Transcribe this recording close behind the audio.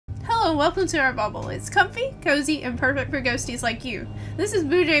and welcome to our bubble. It's comfy, cozy, and perfect for ghosties like you. This is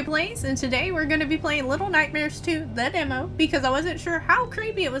Boo Plays, and today we're going to be playing Little Nightmares 2, the demo, because I wasn't sure how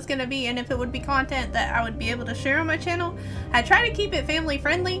creepy it was going to be and if it would be content that I would be able to share on my channel. I try to keep it family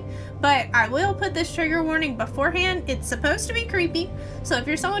friendly, but I will put this trigger warning beforehand. It's supposed to be creepy, so if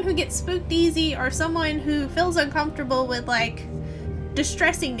you're someone who gets spooked easy or someone who feels uncomfortable with like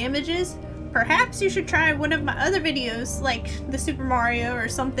distressing images, perhaps you should try one of my other videos, like the Super Mario or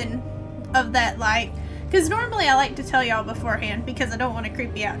something of that like, because normally I like to tell y'all beforehand because I don't want to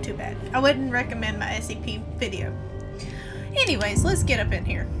creep you out too bad. I wouldn't recommend my SCP video. Anyways, let's get up in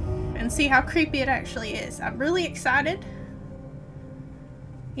here and see how creepy it actually is. I'm really excited.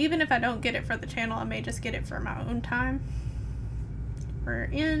 Even if I don't get it for the channel, I may just get it for my own time. We're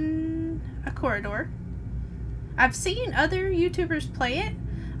in a corridor. I've seen other YouTubers play it,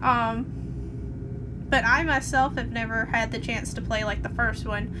 but I myself have never had the chance to play like the first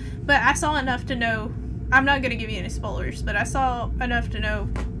one. But I saw enough to know, I'm not going to give you any spoilers, but I saw enough to know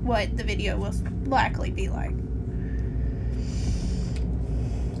what the video will likely be like.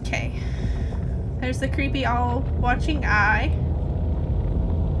 Okay. There's the creepy all-watching eye.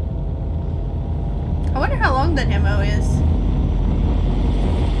 I wonder how long the demo is.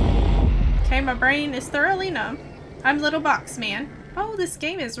 Okay, my brain is thoroughly numb. I'm Little Box Man. Oh, this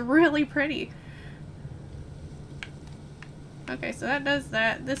game is really pretty. Okay, so that does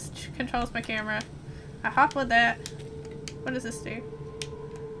that. This controls my camera. I hop with that. What does this do?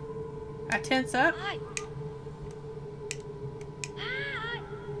 I tense up.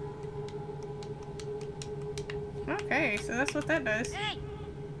 Okay, so that's what that does.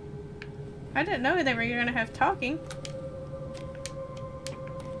 I didn't know they were gonna have talking.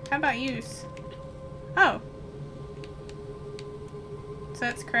 How about use? Oh. So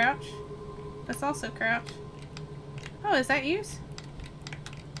that's crouch. That's also crouch. Oh, is that use?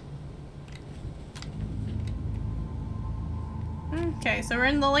 Okay, so we're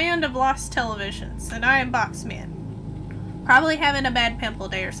in the land of lost televisions, and I am Boxman. Probably having a bad pimple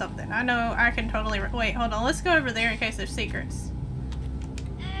day or something. I know I can totally... Wait, hold on. Let's go over there in case there's secrets.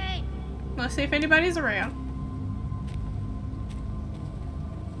 Hey. Let's see if anybody's around.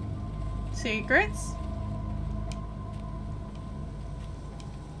 Secrets?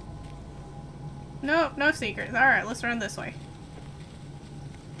 Nope, no secrets. Alright, let's run this way.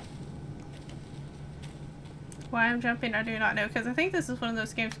 Why I'm jumping, I do not know, because I think this is one of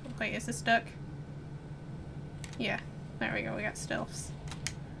those games... Wait, is this stuck? Yeah, there we go, we got stealths.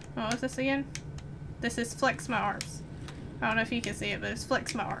 What was this again? This is flex my arms. I don't know if you can see it, but it's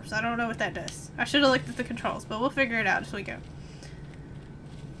flex my arms. I don't know what that does. I should have looked at the controls, but we'll figure it out as we go.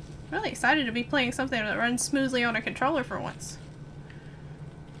 Really excited to be playing something that runs smoothly on a controller for once.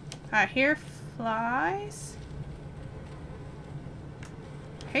 I hear flies.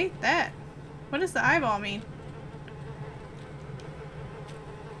 Hate that. What does the eyeball mean?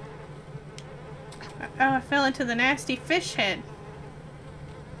 Oh, I fell into the nasty fish head.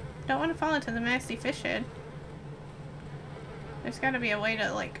 Don't want to fall into the nasty fish head. There's got to be a way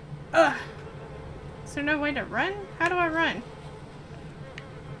to like... Ugh! Is there no way to run? How do I run?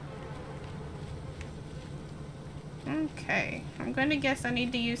 Okay, I'm going to guess I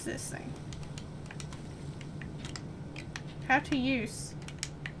need to use this thing. How to use?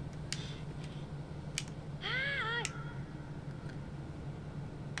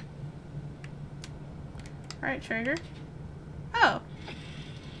 Right trigger. Oh.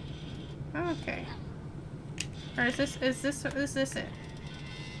 Okay. Or is this it?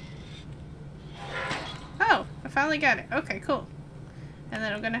 Oh, I finally got it. Okay, cool. And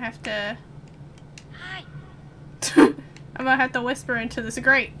then I'm gonna have to... I'm gonna have to whisper into this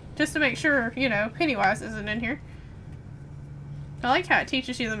grate just to make sure, you know, Pennywise isn't in here. I like how it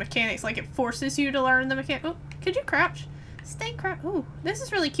teaches you the mechanics, like it forces you to learn the mechanics. Oh, could you crouch? Stay crouch. Ooh, this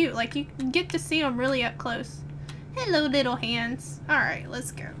is really cute. Like you get to see them really up close. Hello, little hands. Alright,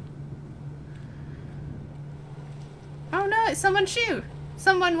 let's go. Oh no, it's someone's shoe.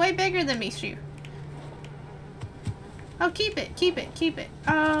 Someone way bigger than me's shoe. Oh, keep it, keep it, keep it.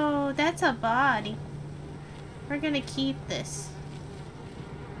 Oh, that's a body. We're gonna keep this.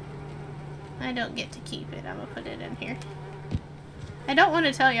 I don't get to keep it. I'm gonna put it in here. I don't want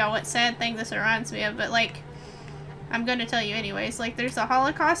to tell y'all what sad thing this reminds me of, but like, I'm gonna tell you anyways. Like, there's a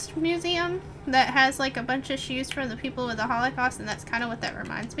Holocaust museum that has like a bunch of shoes from the people with the Holocaust, and that's kind of what that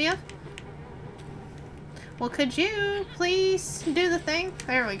reminds me of. Well, could you please do the thing?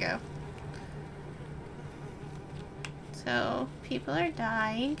 There we go. So, people are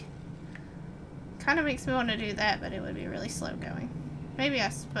dying. Kind of makes me want to do that, but it would be really slow going. Maybe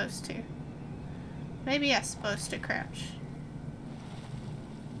I'm supposed to. Maybe I'm supposed to crouch.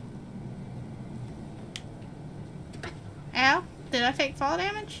 Did I take fall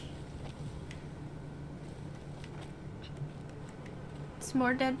damage? It's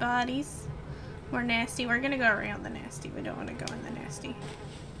more dead bodies. More nasty. We're gonna go around the nasty. We don't want to go in the nasty.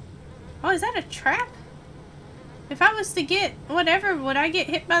 Oh, is that a trap? If I was to get whatever, would I get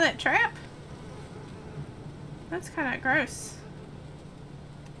hit by that trap? That's kind of gross.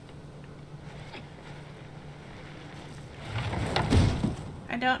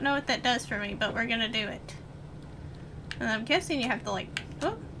 I don't know what that does for me, but we're gonna do it. And I'm guessing you have to like,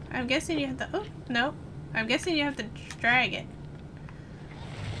 oh, I'm guessing you have to, oh, no. I'm guessing you have to drag it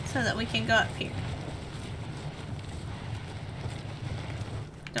so that we can go up here.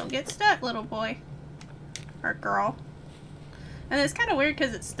 Don't get stuck, little boy. Or girl. And it's kind of weird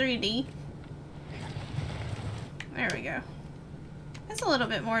because it's 3D. There we go. It's a little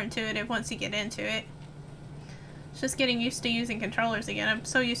bit more intuitive once you get into it. It's just getting used to using controllers again. I'm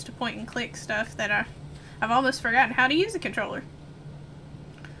so used to point and click stuff that I've almost forgotten how to use a controller.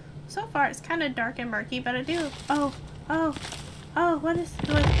 So far it's kind of dark and murky, but I do. Oh, what is,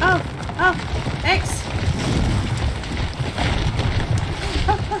 oh, X.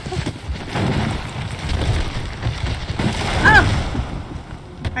 Oh!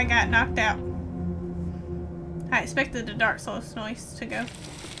 I got knocked out. I expected the Dark Souls noise to go.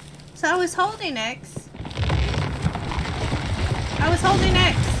 So I was holding X. I was holding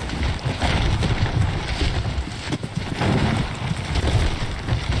X.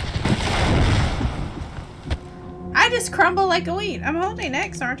 I just crumble like a weed. I'm holding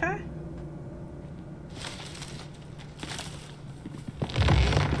X, aren't I?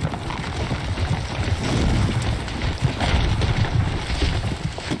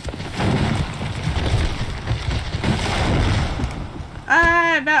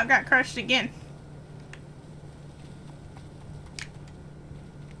 I about got crushed again.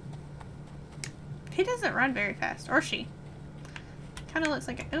 He doesn't run very fast, or she. Kind of looks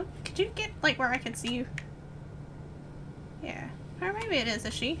like a, oh, could you get like where I could see you? Yeah, or maybe it is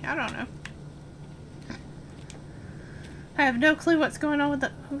a she. I don't know. I have no clue what's going on with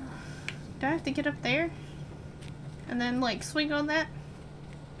the. Do I have to get up there and then like swing on that?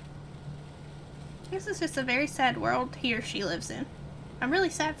 This is just a very sad world he or she lives in. I'm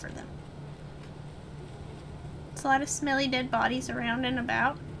really sad for them. There's a lot of smelly dead bodies around and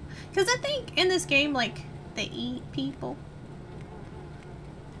about. Because I think in this game, like, they eat people.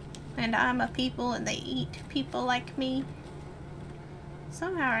 And I'm a people and they eat people like me.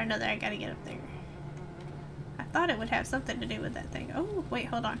 Somehow or another I gotta get up there. I thought it would have something to do with that thing. Oh, wait,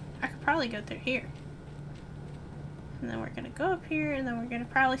 hold on. I could probably go through here. And then we're gonna go up here and then we're gonna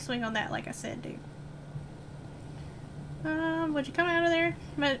probably swing on that like I said, dude. Would you come out of there,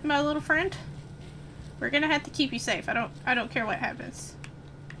 my little friend? We're gonna have to keep you safe. I don't care what happens.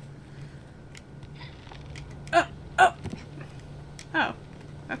 Oh.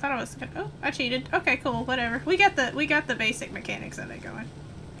 I thought I was gonna, oh, I cheated. Okay, cool, whatever. We got the basic mechanics of it going.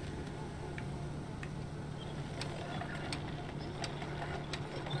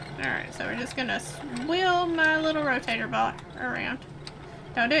 Alright, so we're just gonna wheel my little rotator bot around.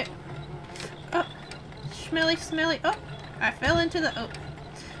 Don't do it. Oh, smelly. Oh, I fell into the, oh.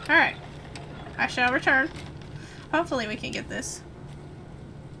 Alright. I shall return. Hopefully we can get this.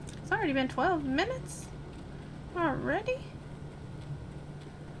 It's already been 12 minutes? Already?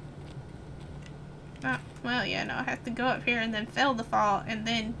 Oh, well, yeah, no, I have to go up here and then fail the fall, and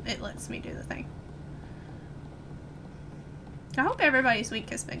then it lets me do the thing. I hope everybody's week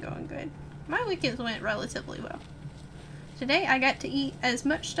has been going good. My weekends went relatively well. Today I got to eat as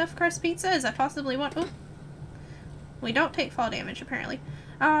much stuffed crust pizza as I possibly want. Ooh. We don't take fall damage, apparently.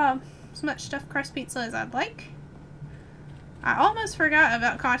 As much stuffed crust pizza as I'd like. I almost forgot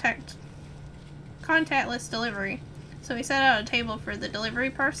about contactless delivery. So we set out a table for the delivery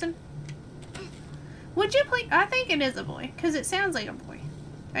person. Would you please? I think it is a boy, because it sounds like a boy.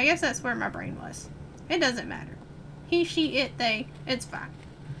 I guess that's where my brain was. It doesn't matter. He, she, it, they. It's fine.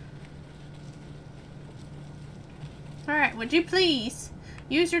 Alright, would you please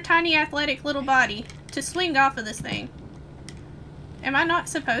use your tiny athletic little body to swing off of this thing? Am I not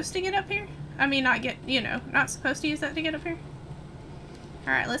supposed to get up here? I mean, not get, you know, not supposed to use that to get up here?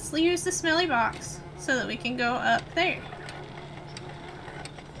 Alright, let's use the smelly box so that we can go up there.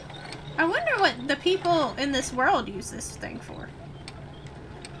 I wonder what the people in this world use this thing for.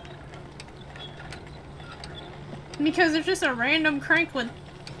 Because there's just a random crank with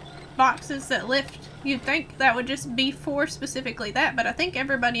boxes that lift. You'd think that would just be for specifically that, but I think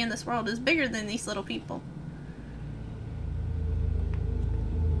everybody in this world is bigger than these little people.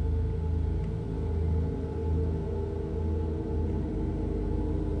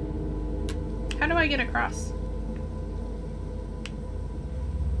 How do I get across?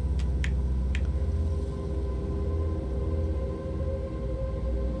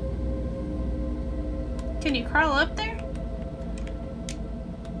 Can you crawl up there?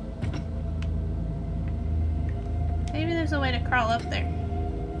 Maybe there's a way to crawl up there.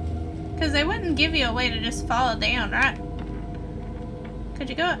 Because they wouldn't give you a way to just fall down, right? Could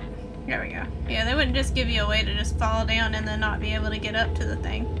you go up? There we go. Yeah, they wouldn't just give you a way to just fall down and then not be able to get up to the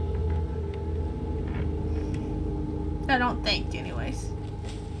thing. I don't think, anyways.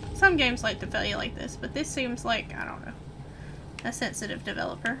 Some games like to fail you like this, but this seems like, I don't know, a sensitive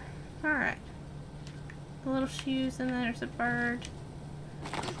developer. Alright. The little shoes, and then there's a bird.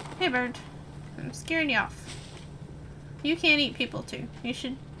 Hey, bird. I'm scaring you off. You can't eat people, too. You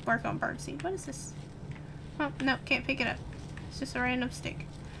should work on birdseed. What is this? Oh, no, can't pick it up. It's just a random stick.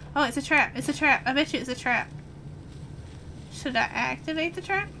 Oh, it's a trap. It's a trap. I bet you it's a trap. Should I activate the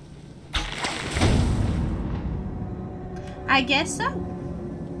trap? I guess so.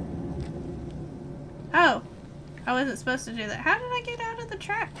 Oh. I wasn't supposed to do that. How did I get out of the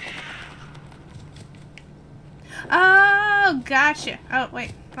trap? Oh, gotcha. Oh,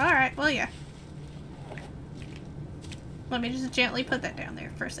 wait. Alright, well, yeah. Let me just gently put that down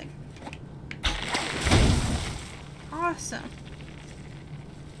there for a second. Awesome.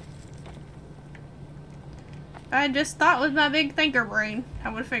 I just thought with my big thinker brain, I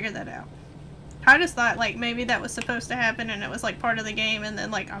would figure that out. I just thought, like, maybe that was supposed to happen and it was, like, part of the game and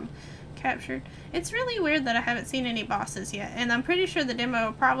then, like, I'm captured. It's really weird that I haven't seen any bosses yet, and I'm pretty sure the demo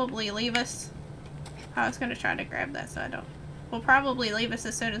will probably leave us. I was going to try to grab that so I don't. Will probably leave us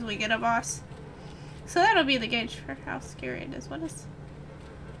as soon as we get a boss. So that'll be the gauge for how scary it is. What is...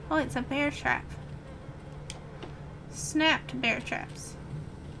 Oh, it's a bear trap. Snapped bear traps.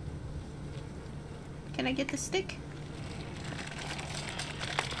 Can I get the stick?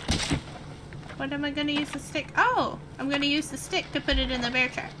 What am I going to use the stick? Oh! I'm going to use the stick to put it in the bear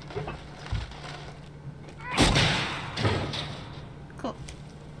trap. Cool.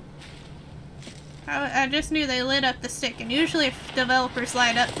 I just knew they lit up the stick, and usually if developers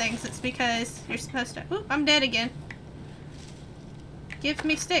light up things, it's because you're supposed to... Oop, I'm dead again. Give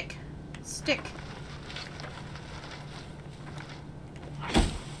me stick. Stick.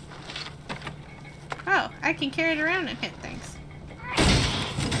 Oh, I can carry it around and hit things.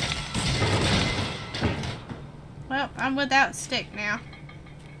 Well, I'm without stick now.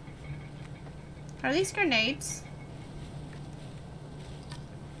 Are these grenades?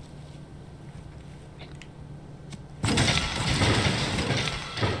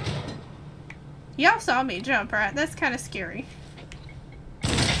 Y'all saw me jump, right? That's kind of scary.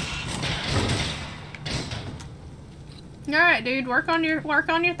 Alright, dude, work on your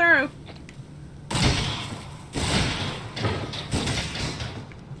throw.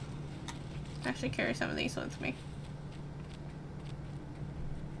 I should carry some of these with me.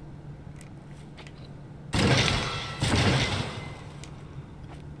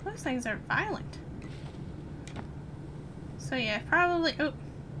 Those things are violent. So yeah, probably... Oh,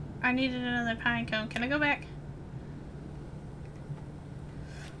 I needed another pine cone. Can I go back?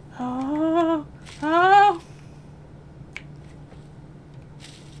 Oh! Oh!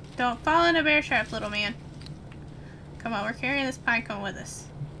 Don't fall in a bear trap, little man. Come on, we're carrying this pine cone with us.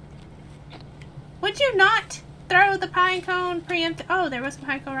 Would you not throw the pine cone preempt? Oh, there was a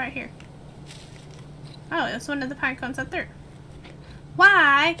pine cone right here. Oh, it was one of the pine cones I threw.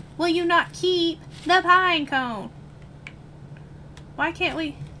 Why will you not keep the pine cone? Why can't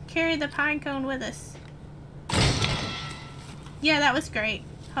we carry the pine cone with us? Yeah, that was great.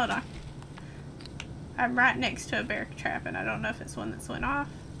 Hold on. I'm right next to a bear trap, and I don't know if it's one that's went off.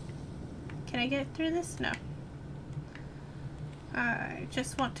 Can I get through this? No. I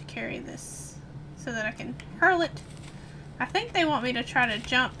just want to carry this so that I can hurl it. I think they want me to try to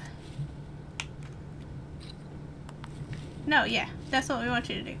jump. No, yeah. That's what we want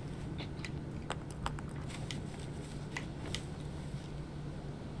you to do.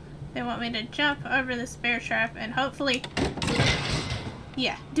 They want me to jump over this bear trap and hopefully...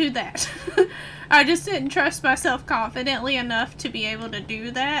 Yeah, do that. I just didn't trust myself confidently enough to be able to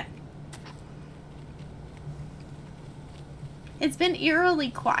do that. It's been eerily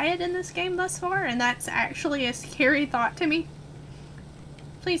quiet in this game thus far, and that's actually a scary thought to me.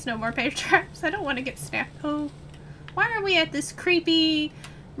 Please no more bear traps. I don't want to get snapped. Oh, why are we at this creepy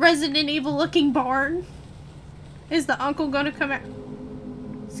Resident Evil looking barn? Is the uncle gonna come out?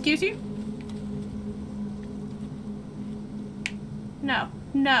 Excuse you? No.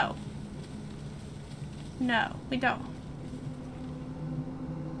 No. No, we don't.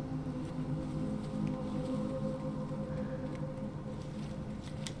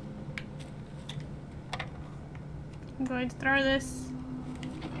 I'm going to throw this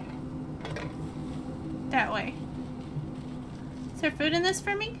that way. Is there food in this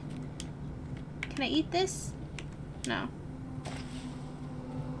for me? Can Can I eat this? No.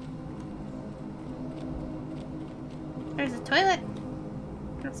 There's a toilet.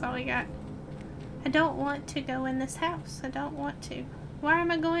 That's all we got. I don't want to go in this house. I don't want to. Why am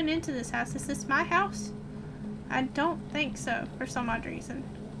I going into this house? Is this my house? I don't think so, for some odd reason.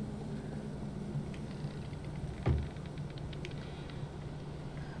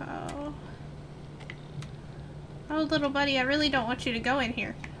 Oh. Oh, little buddy, I really don't want you to go in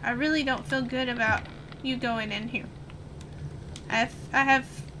here. I really don't feel good about you going in here. I have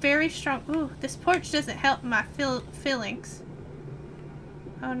very strong... Ooh, this porch doesn't help my feelings.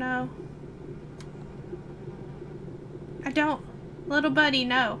 Oh, no. I don't... Little buddy,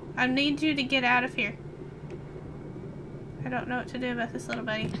 no. I need you to get out of here. I don't know what to do about this little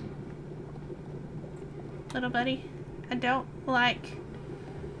buddy. Little buddy, I don't like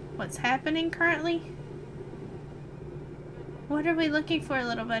what's happening currently. What are we looking for,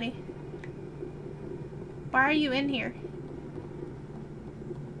 little buddy? Why are you in here?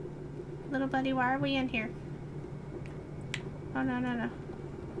 Little buddy, why are we in here? Oh, no, no, no.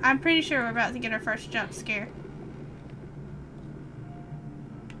 I'm pretty sure we're about to get our first jump scare.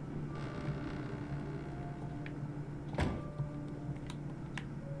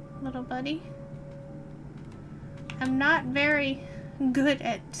 Little buddy. I'm not very good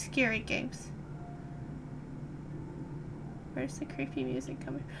at scary games. Where's the creepy music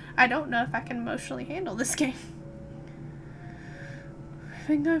coming? I don't know if I can emotionally handle this game. We've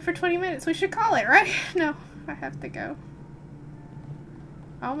been going for 20 minutes. We should call it, right? No, I have to go.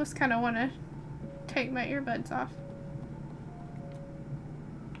 I almost kind of want to take my earbuds off.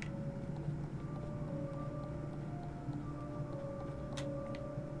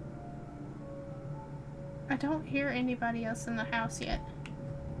 I don't hear anybody else in the house yet.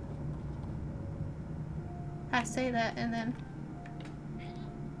 I say that and then...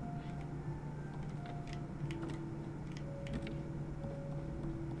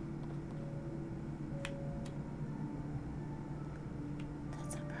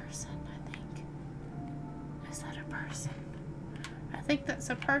 That's a person, I think. Is that a person? I think that's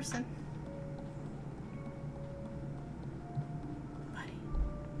a person. Buddy.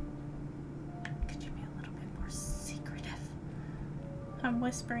 Could you be a little bit more secretive? I'm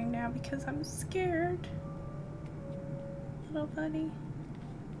whispering now because I'm scared. Little buddy.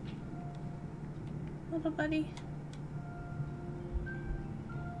 Little buddy.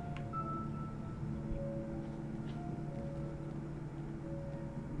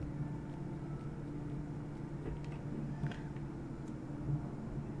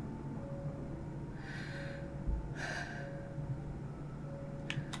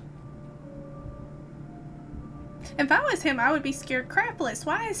 If I was him, I would be scared crapless.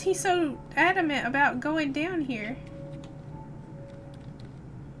 Why is he so adamant about going down here?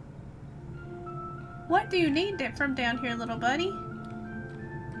 What do you need from down here, little buddy?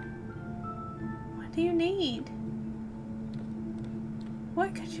 What do you need?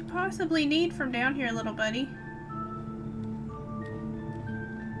 What could you possibly need from down here, little buddy?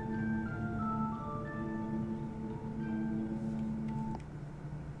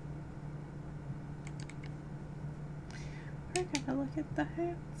 We're gonna look at the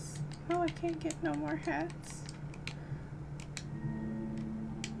hats. Oh, I can't get no more hats.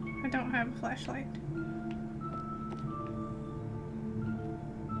 I don't have a flashlight.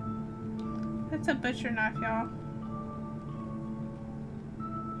 That's a butcher knife, y'all.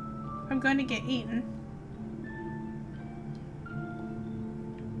 I'm going to get eaten.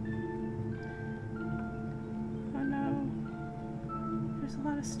 Oh no. There's a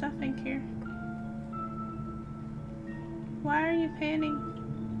lot of stuff in here. Why are you panning?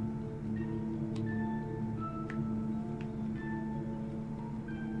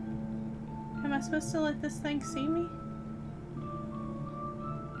 Am I supposed to let this thing see me?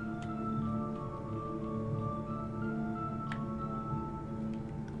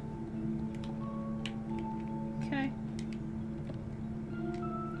 Okay.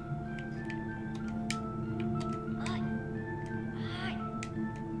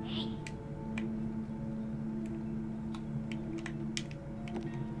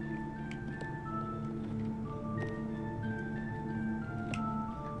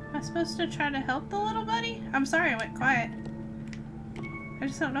 Am I supposed to try to help the little buddy? I'm sorry I went quiet. I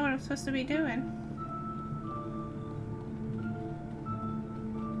just don't know what I'm supposed to be doing.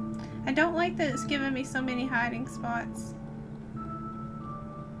 I don't like that it's giving me so many hiding spots.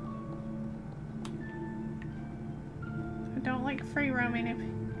 I don't like free roaming.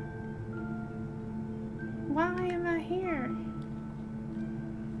 Why am I here?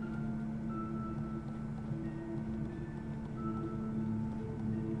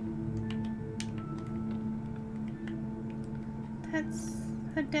 That's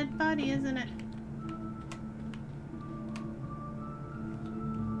a dead body, isn't it?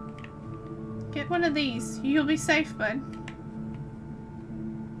 Get one of these. You'll be safe, bud.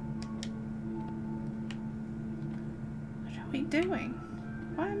 What are we doing?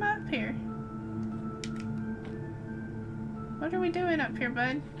 Why am I up here? What are we doing up here,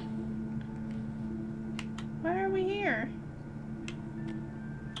 bud? Why are we here?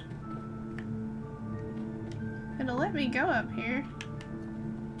 It'll let me go up here.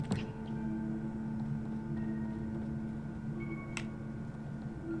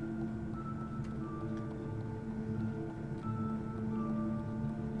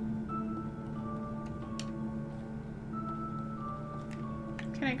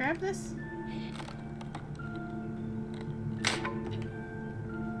 Can I grab this?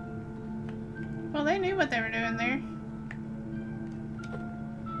 Well, they knew what they were doing there.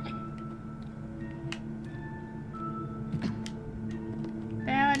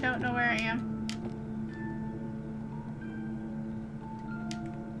 Now I don't know where I am.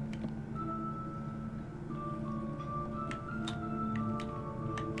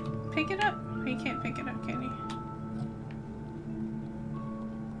 Pick it up? You can't pick it up, can you?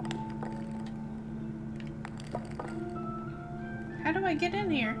 How do I get in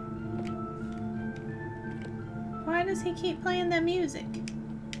here? Why does he keep playing that music?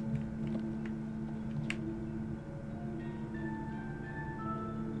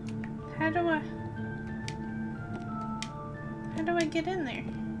 How do I get in there?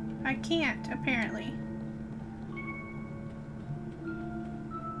 I can't, apparently.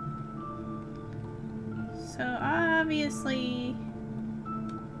 So obviously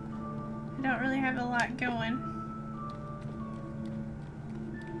I don't really have a lot going.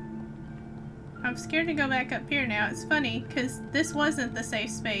 I'm scared to go back up here now. It's funny, because this wasn't the safe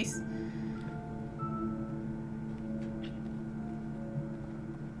space.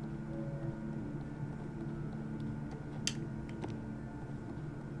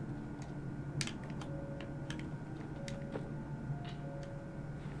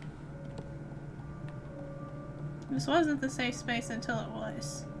 This wasn't the safe space until it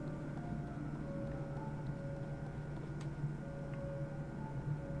was.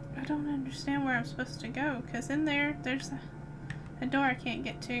 I don't understand where I'm supposed to go, because in there, there's a door I can't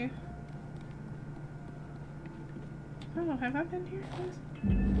get to. Oh, have I been here?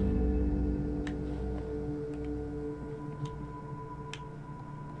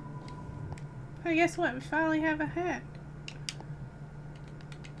 Oh, guess what? We finally have a hat.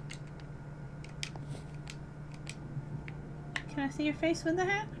 Can I see your face with the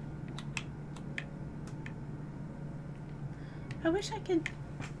hat? I wish I could...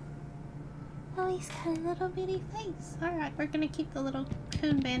 Oh, he's got a little bitty face. Alright, we're gonna keep the little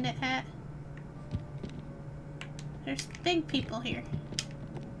Coon Bandit hat. There's big people here.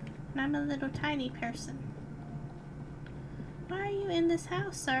 And I'm a little tiny person. Why are you in this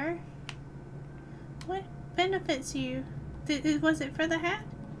house, sir? What benefits you? Was it for the hat?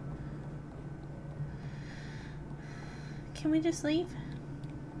 Can we just leave?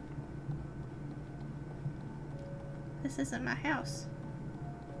 This isn't my house.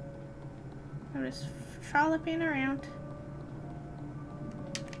 I'm just trolloping around.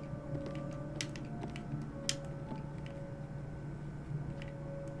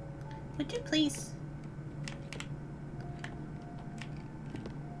 Would you please?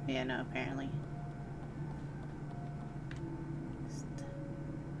 Yeah, no, apparently.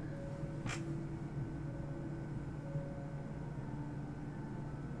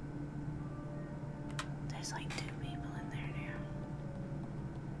 There's like 2 people in there now.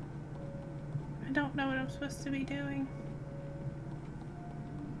 I don't know what I'm supposed to be doing.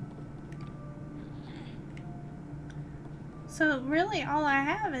 So really all I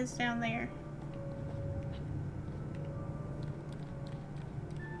have is down there.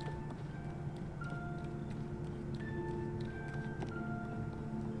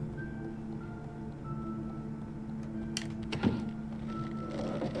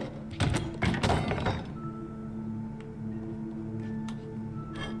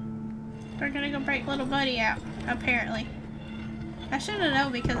 We're gonna go break little buddy out, apparently. I should have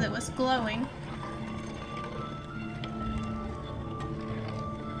known because it was glowing.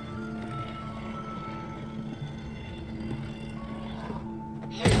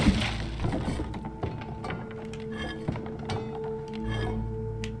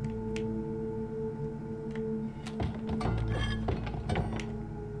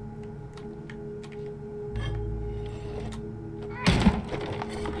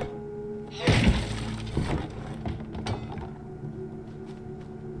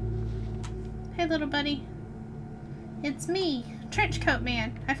 Hey, little buddy. It's me, trench coat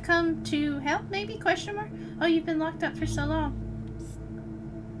man. I've come to help, maybe? Question mark? Oh, you've been locked up for so long.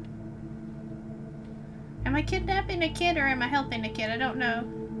 Am I kidnapping a kid or am I helping a kid? I don't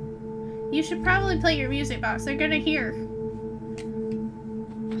know. You should probably play your music box. They're gonna hear.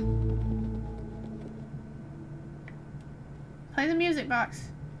 Play the music box.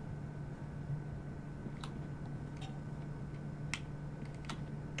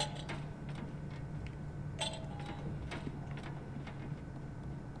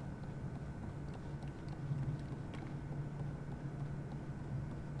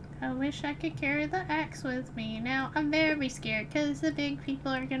 I wish I could carry the axe with me. Now I'm very scared because the big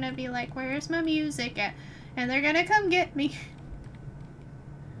people are gonna be like, where's my music at? And they're gonna come get me.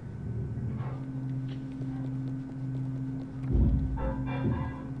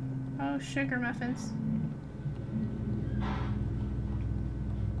 Oh, sugar muffins.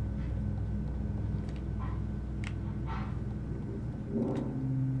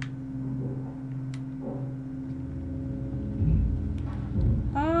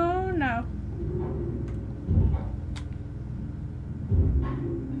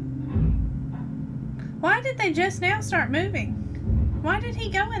 Why did they just now start moving? Why did he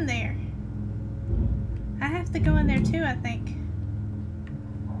go in there? I have to go in there too, I think.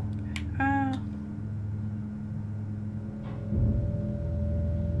 Oh.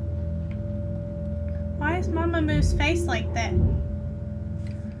 Why is Mama Moo's face like that?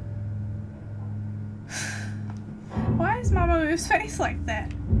 Why is Mama Moo's face like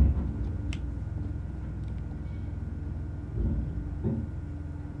that?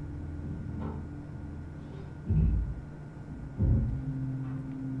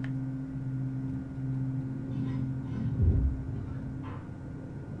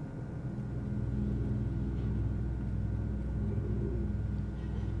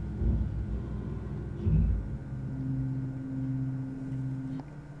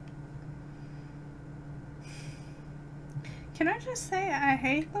 Can I just say I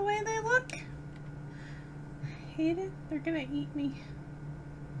hate the way they look? I hate it. They're gonna eat me.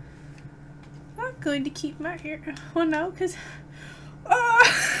 I'm going to keep my hair. Well, no, because...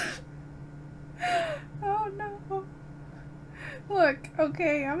 Oh! Oh, no. Look,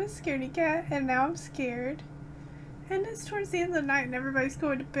 okay, I'm a scaredy cat, and now I'm scared. And it's towards the end of the night, and everybody's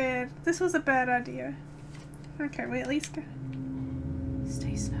going to bed. This was a bad idea. Okay, we at least go.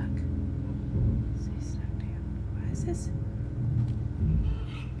 Stay snug. Stay snug down. Why is this?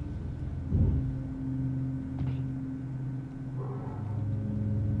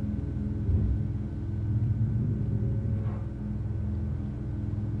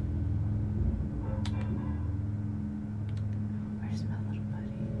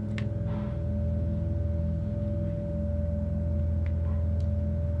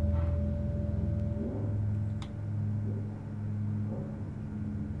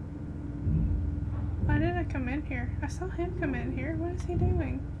 Come in here. I saw him come in here. What is he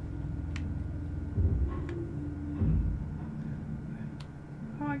doing?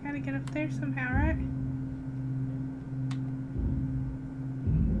 Oh, I gotta get up there somehow, right?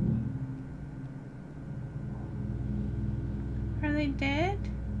 Are they dead?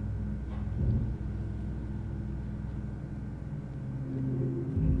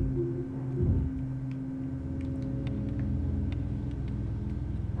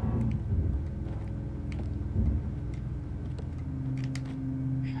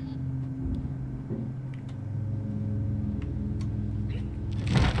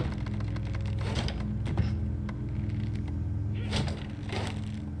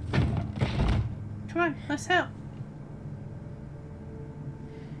 Come on, let's help.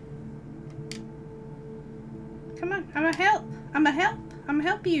 Come on, I'ma help. I'ma help. I'ma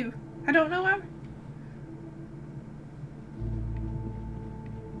help you. I don't know why.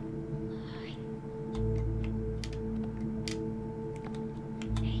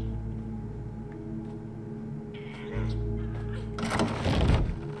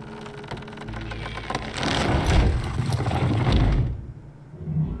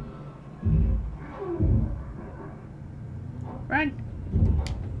 Run.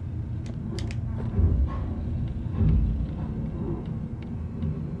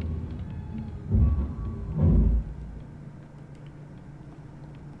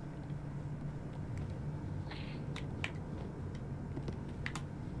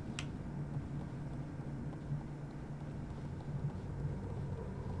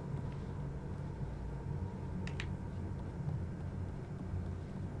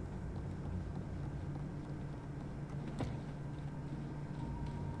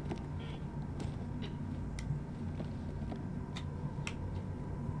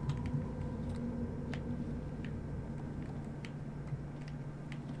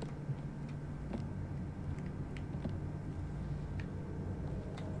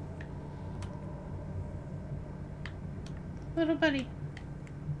 Little buddy.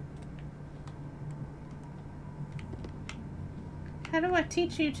 How do I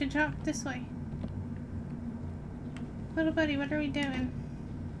teach you to jump this way? Little buddy, what are we doing?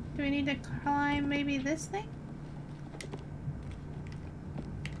 Do we need to climb maybe this thing?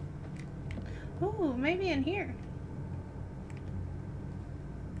 Ooh, maybe in here.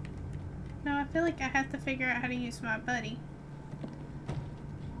 No, I feel like I have to figure out how to use my buddy.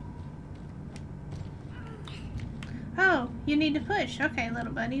 Oh, you need to push. Okay,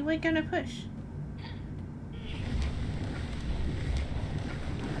 little buddy, we're gonna push.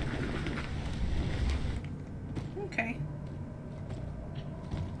 Okay.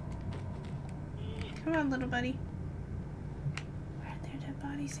 Come on, little buddy. Why are there dead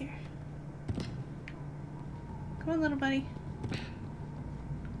bodies here? Come on, little buddy.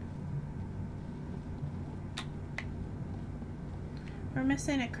 We're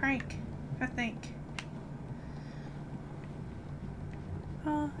missing a crank, I think.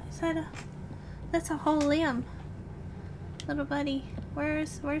 Oh, is that a... That's a whole limb. Little buddy,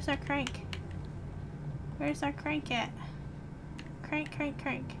 where's our crank? Where's our crank at? Crank, crank,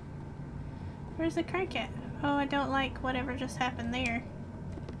 crank. Where's the crank at? Oh, I don't like whatever just happened there.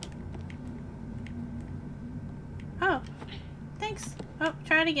 Oh, thanks. Oh,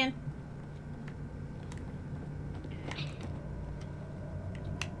 try it again.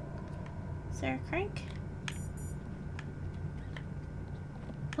 Is there a crank?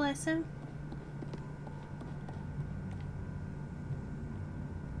 Bless him.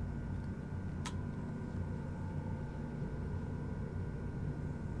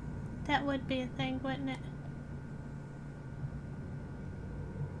 That would be a thing, wouldn't it?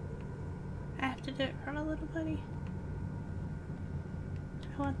 I have to do it for my little buddy.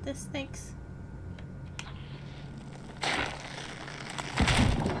 I want this, thanks.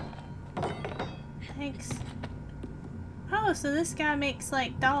 Thanks. Oh, so this guy makes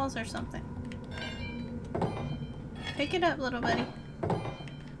like dolls or something. Pick it up, little buddy.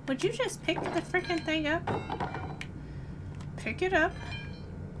 Would you just pick the freaking thing up? Pick it up.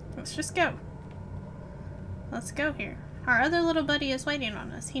 Let's just go. Let's go here. Our other little buddy is waiting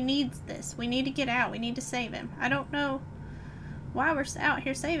on us. He needs this. We need to get out. We need to save him. I don't know why we're out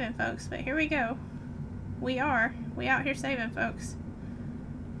here saving folks, but here we go. We out here saving folks.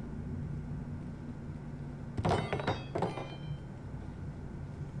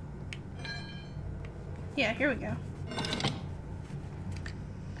 Yeah, here we go.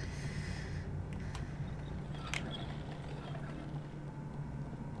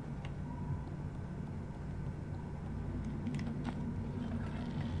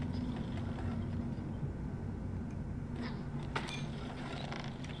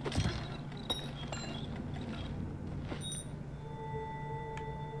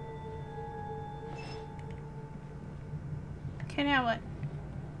 Okay, now what?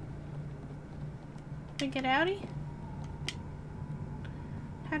 We get outie?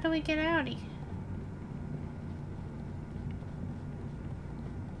 How do we get outie?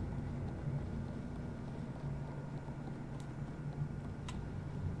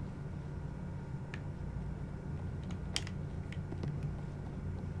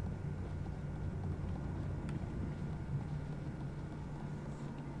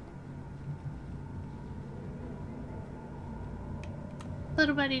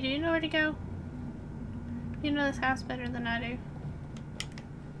 Little buddy, do you know where to go? You know this house better than I do.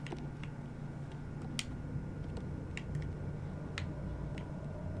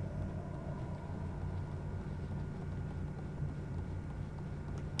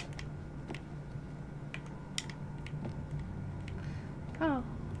 Oh.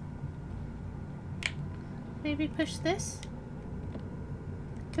 Maybe push this?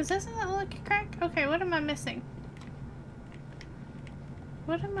 Because doesn't that look a crack? Okay, what am I missing?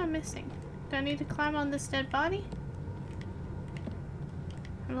 What am I missing? Do I need to climb on this dead body?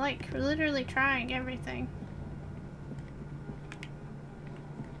 I'm like literally trying everything.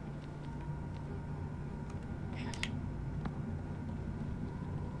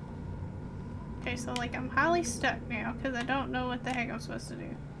 Okay, so like I'm highly stuck now because I don't know what the heck I'm supposed to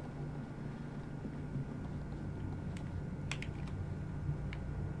do.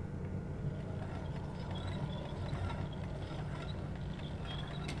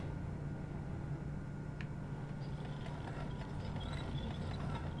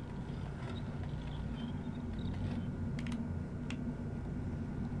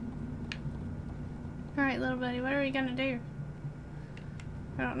 Alright, little buddy, what are we gonna do?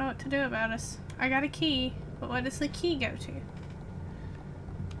 I don't know what to do about us. I got a key, but what does the key go to?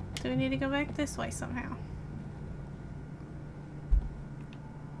 Do we need to go back this way somehow?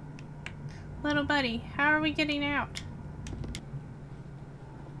 Little buddy, how are we getting out?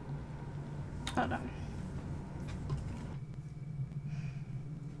 Hold on.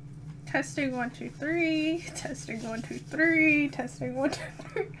 Testing 1 2 3. Testing 1 2 3. Testing 1 2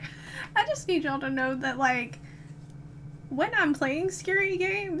 3. I just need y'all to know that, like, when I'm playing scary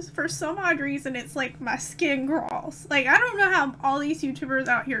games, for some odd reason, it's like my skin crawls. Like, I don't know how all these YouTubers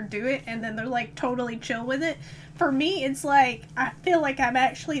out here do it, and then they're like totally chill with it. For me, it's like, I feel like I'm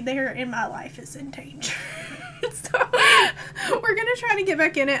actually there and my life is in danger. So, we're gonna try to get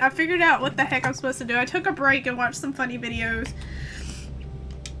back in it. I figured out what the heck I'm supposed to do. I took a break and watched some funny videos.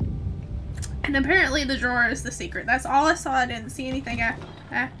 And apparently the drawer is the secret. That's all I saw. I didn't see anything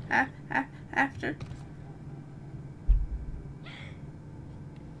after.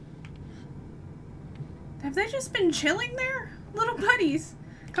 Have they just been chilling there? Little buddies.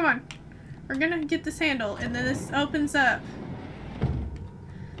 Come on. We're gonna get this handle, and then this opens up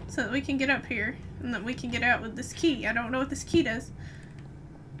so that we can get up here, and then we can get out with this key. I don't know what this key does.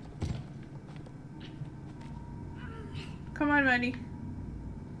 Come on, buddy.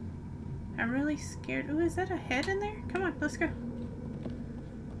 I'm really scared. Ooh, is that a head in there? Come on, let's go.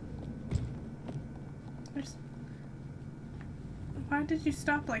 Why did you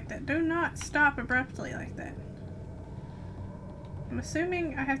stop like that? Do not stop abruptly like that. I'm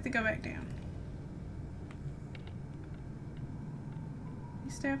assuming I have to go back down.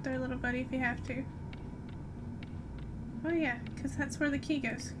 You stay up there, little buddy, if you have to. Oh yeah, because that's where the key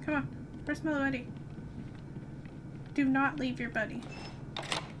goes. Come on. Where's my buddy? Do not leave your buddy.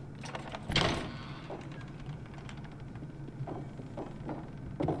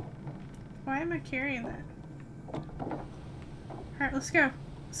 Why am I carrying that? Alright, let's go.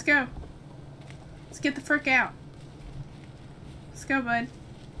 Let's go. Let's get the frick out. Let's go, bud.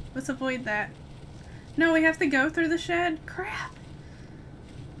 Let's avoid that. No, we have to go through the shed? Crap.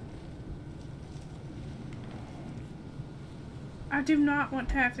 I do not want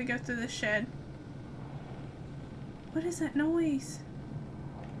to have to go through the shed. What is that noise?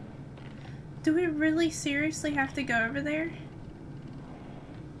 Do we really seriously have to go over there?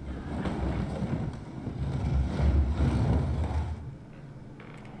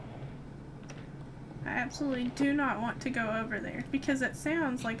 I absolutely do not want to go over there because it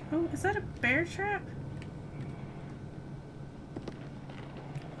sounds like, oh, is that a bear trap?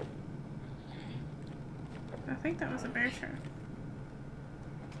 I think that was a bear trap.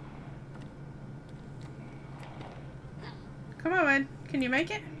 Come on, bud. Can you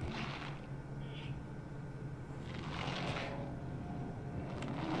make it?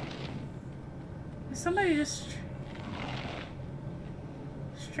 Is somebody just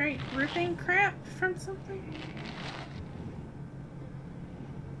straight ripping crap from something?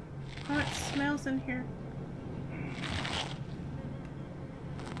 Oh, it smells in here.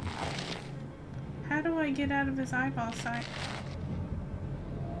 How do I get out of his eyeball sight?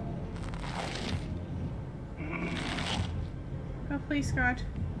 Oh, please, God.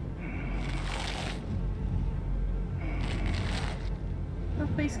 Oh,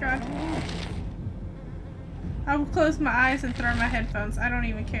 please, God. I will close my eyes and throw my headphones. I don't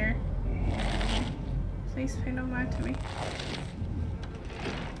even care. Please pay no mind to me.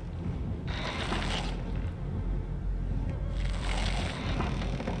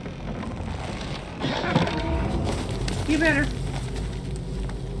 You better.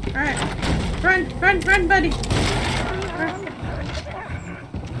 Alright. Run, run, run, buddy. Run,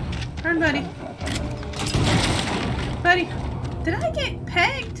 run, buddy. Buddy. Did I get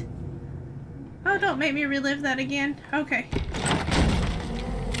pegged? Oh, don't make me relive that again. Okay.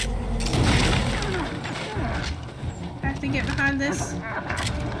 I have to get behind this.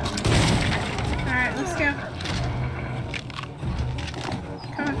 Alright, let's go.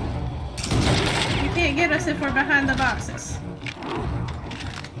 Come on. You can't get us if we're behind the boxes.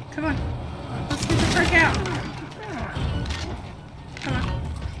 Come on. Let's get the frick out. Come on.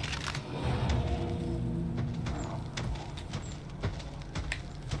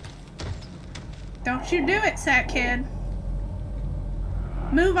 Don't you do it, sack kid.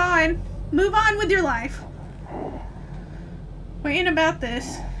 Move on. Move on with your life. We ain't about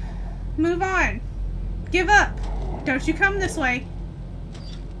this. Move on. Give up. Don't you come this way.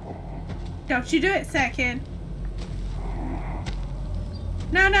 Don't you do it, sack kid.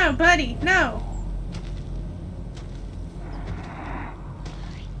 No, no, buddy. No.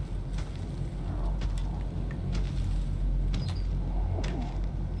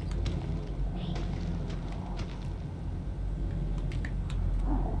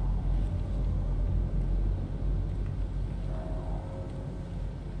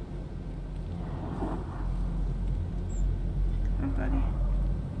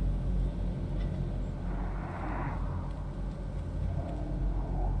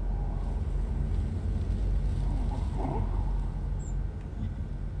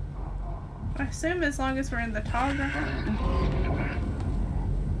 I assume as long as we're in the tall grass.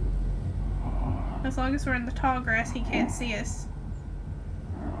 As long as we're in the tall grass, he can't see us.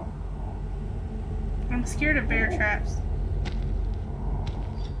 I'm scared of bear traps.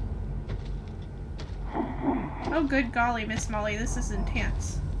 Oh, good golly, Miss Molly, this is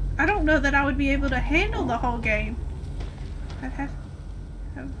intense. I don't know that I would be able to handle the whole game. I'd have...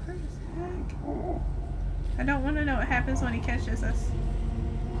 Where the heck? I don't want to know what happens when he catches us.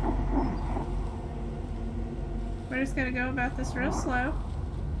 We're just gonna go about this real slow.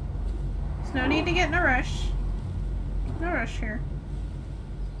 There's no need to get in a rush. No rush here.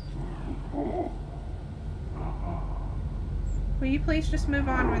 Will you please just move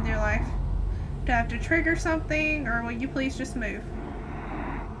on with your life? Do I have to trigger something, or will you please just move?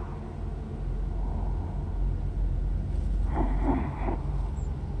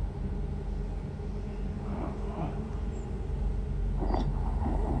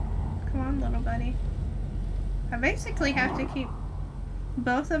 Come on, little buddy. I basically have to keep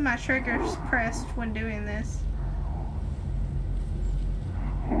both of my triggers pressed when doing this.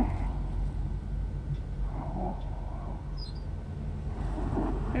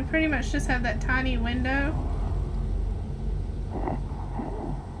 We pretty much just have that tiny window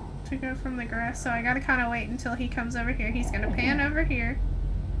to go from the grass, so I gotta kind of wait until he comes over here. He's gonna pan over here,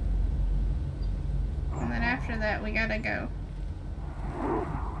 and then after that we gotta go.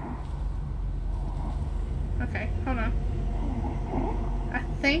 Okay, hold on. I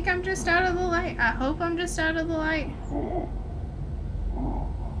think I'm just out of the light. I hope I'm just out of the light.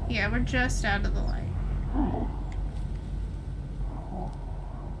 Yeah, we're just out of the light. Oh.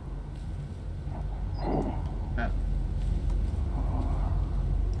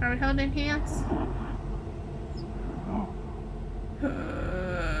 Are we holding hands?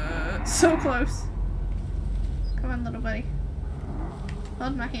 So close. Come on, little buddy.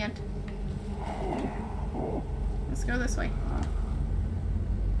 Hold my hand. Let's go this way.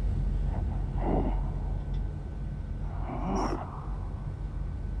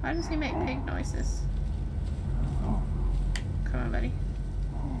 Why does he make pig noises? Come on, buddy.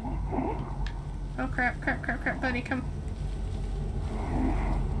 Oh crap, crap, crap, crap, buddy, come.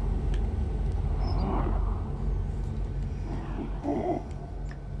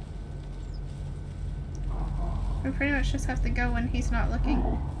 We pretty much just have to go when he's not looking.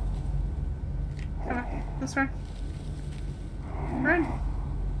 Come on, let's run. Run!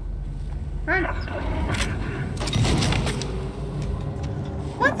 Run!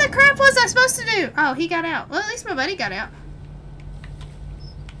 What the crap was I supposed to do? Oh, he got out. Well, at least my buddy got out.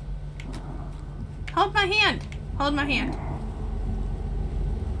 Hold my hand. Hold my hand.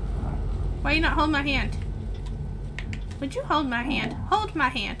 Why you not hold my hand? Would you hold my hand? Hold my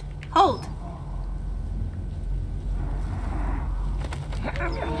hand. Hold.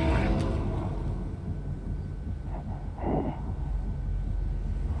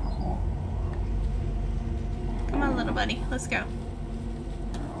 Come on, little buddy. Let's go.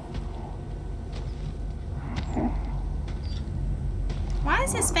 Why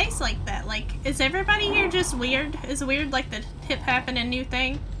is his face like that? Like, is everybody here just weird? Is weird like the hip happening new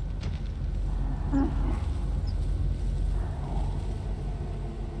thing?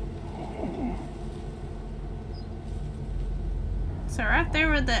 So right there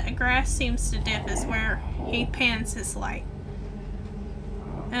where the grass seems to dip is where he pans his light.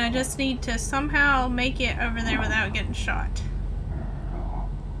 And I just need to somehow make it over there without getting shot.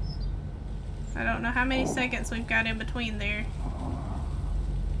 I don't know how many seconds we've got in between there.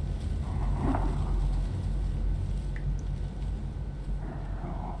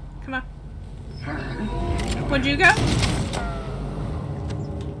 Come on. Would you go?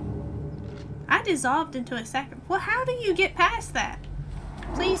 I dissolved into a second. Well, how do you get past that?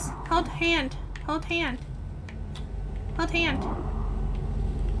 Please, hold hand. Hold hand. Hold hand.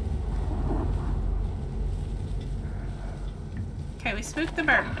 Okay, we spooked the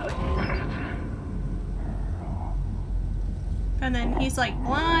bird. And then he's like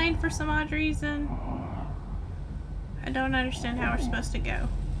blind for some odd reason. I don't understand how we're supposed to go.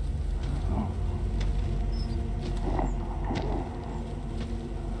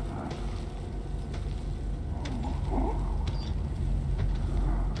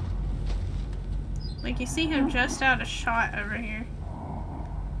 Like, you see him just out of shot over here.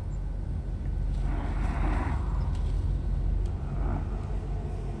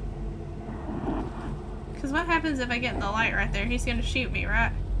 Because what happens if I get in the light right there? He's gonna shoot me,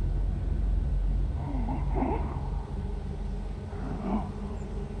 right?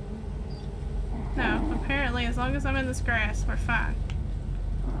 No, apparently as long as I'm in this grass, we're fine.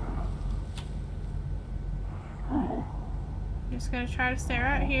 just gonna try to stay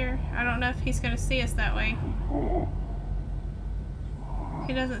right here. I don't know if he's gonna see us that way.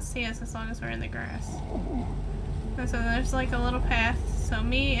 He doesn't see us as long as we're in the grass. And so there's like a little path. So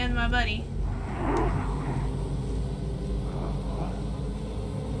me and my buddy.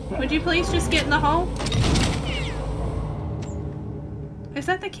 Would you please just get in the hole? Is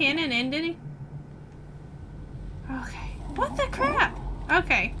that the cannon ending? Okay. What the crap?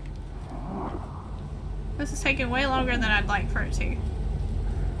 Okay. This is taking way longer than I'd like for it to.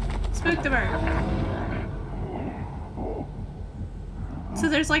 Spook the bird. So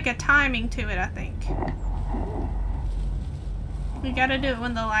there's like a timing to it, I think. We gotta do it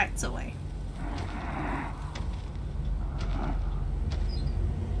when the light's away.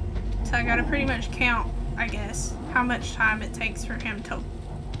 So I gotta pretty much count, I guess, how much time it takes for him to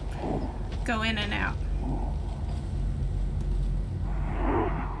go in and out.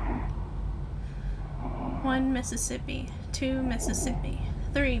 One Mississippi, 2 Mississippi,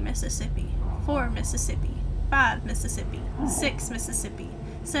 3 Mississippi, 4 Mississippi, 5 Mississippi, 6 Mississippi,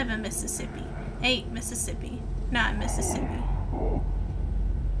 7 Mississippi, 8 Mississippi, 9 Mississippi.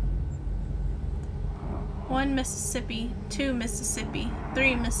 1 Mississippi, 2 Mississippi,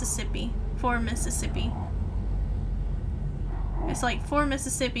 3 Mississippi, 4 Mississippi. It's like 4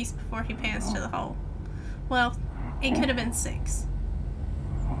 Mississippis before he pans to the hole. Well, it could have been 6.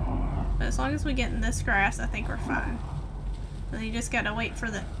 But as long as we get in this grass, I think we're fine. Then you just gotta wait for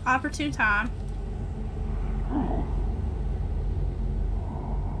the opportune time.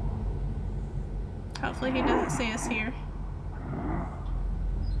 Hopefully he doesn't see us here.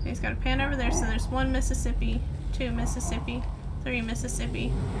 He's got to pan over there, so there's 1 Mississippi, 2 Mississippi, 3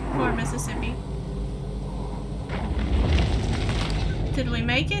 Mississippi, 4 Mississippi. Did we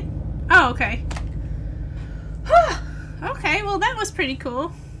make it? Oh, okay. Okay, well that was pretty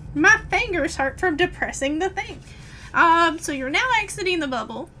cool. My fingers hurt from depressing the thing. So you're now exiting the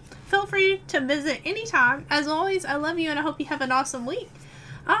bubble. Feel free to visit anytime. As always, I love you and I hope you have an awesome week.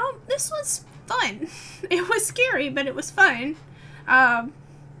 This was fun. It was scary, but it was fun.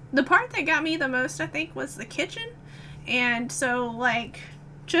 The part that got me the most, I think, was the kitchen. And so, like,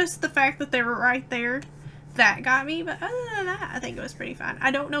 just the fact that they were right there, that got me. But other than that, I think it was pretty fun.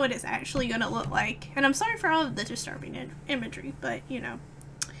 I don't know what it's actually going to look like. And I'm sorry for all of the disturbing imagery, but, you know,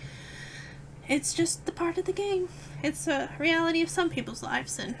 it's just the part of the game. It's a reality of some people's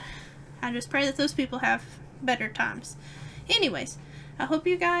lives, and I just pray that those people have better times. Anyways, I hope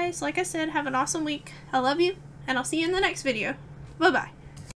you guys, like I said, have an awesome week. I love you, and I'll see you in the next video. Bye-bye.